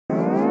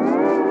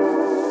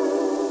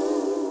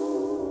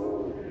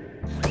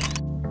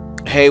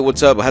Hey,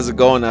 what's up? How's it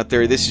going out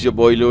there? This is your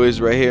boy Luis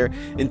right here.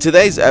 In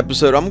today's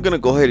episode, I'm gonna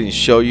go ahead and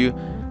show you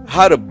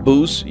how to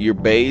boost your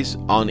bass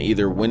on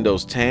either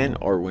Windows 10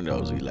 or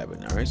Windows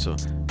 11. All right, so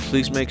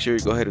please make sure you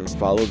go ahead and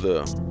follow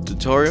the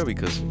tutorial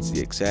because it's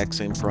the exact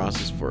same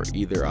process for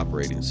either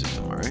operating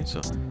system. All right, so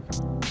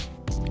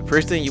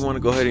first thing you want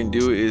to go ahead and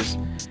do is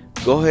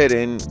go ahead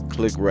and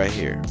click right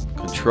here,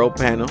 Control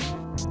Panel.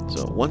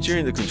 So once you're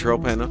in the Control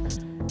Panel,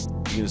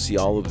 you're gonna see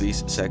all of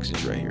these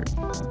sections right here.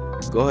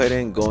 Go ahead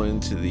and go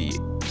into the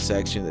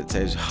section that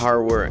says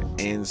hardware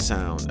and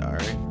sound. All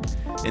right,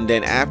 and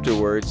then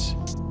afterwards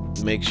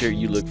make sure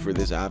you look for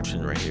this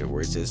option right here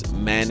where it says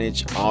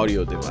manage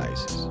audio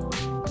devices.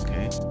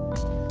 Okay,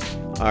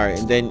 all right,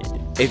 and then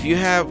if you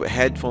have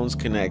headphones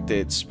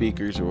connected,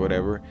 speakers or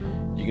whatever,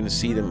 you're gonna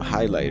see them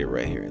highlighted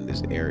right here in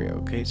this area.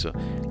 Okay, so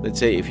let's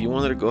say if you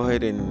wanted to go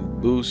ahead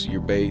and boost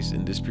your bass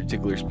in this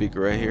particular speaker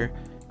right here,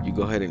 you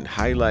go ahead and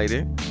highlight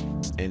it,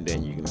 and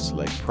then you can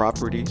select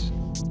properties,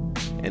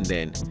 and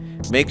then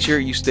make sure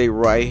you stay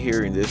right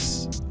here in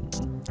this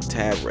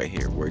tab right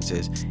here where it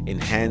says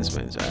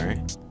enhancements. All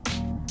right,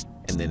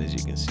 and then as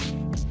you can see,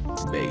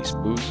 bass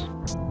boost.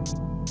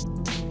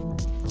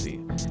 See,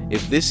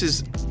 if this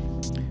is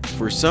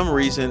for some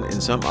reason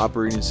in some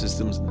operating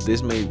systems,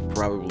 this may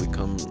probably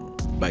come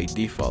by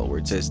default where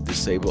it says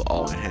disable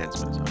all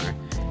enhancements. All right,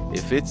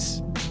 if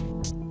it's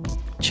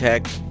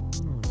checked,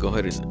 go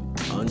ahead and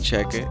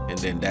uncheck it, and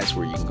then that's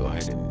where you can go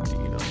ahead and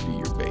do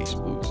your bass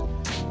boost.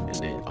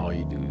 All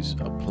you do is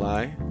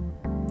apply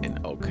and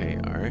okay.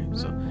 All right,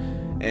 so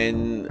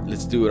and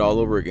let's do it all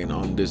over again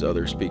on this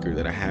other speaker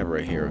that I have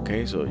right here.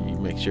 Okay, so you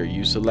make sure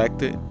you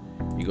select it,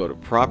 you go to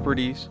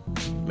properties,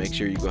 make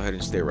sure you go ahead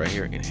and stay right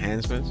here,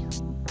 enhancements,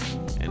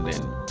 and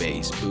then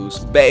bass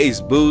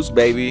boost,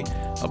 baby.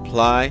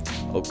 Apply,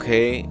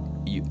 okay,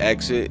 you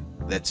exit.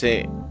 That's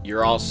it,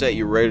 you're all set,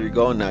 you're ready to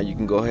go. Now you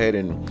can go ahead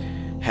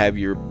and have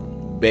your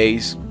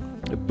bass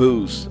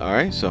boost. All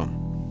right, so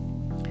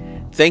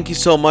thank you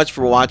so much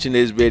for watching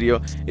this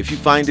video. If you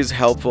find this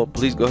helpful,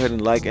 please go ahead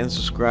and like and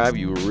subscribe.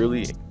 You will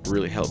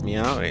really help me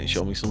out and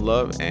show me some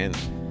love and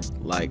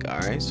like. All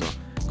right, so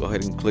go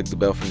ahead and click the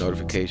bell for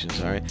notifications.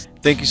 All right,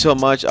 thank you so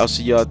much. I'll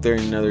see you out there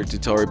in another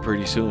tutorial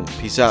pretty soon.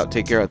 Peace out,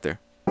 take care out there.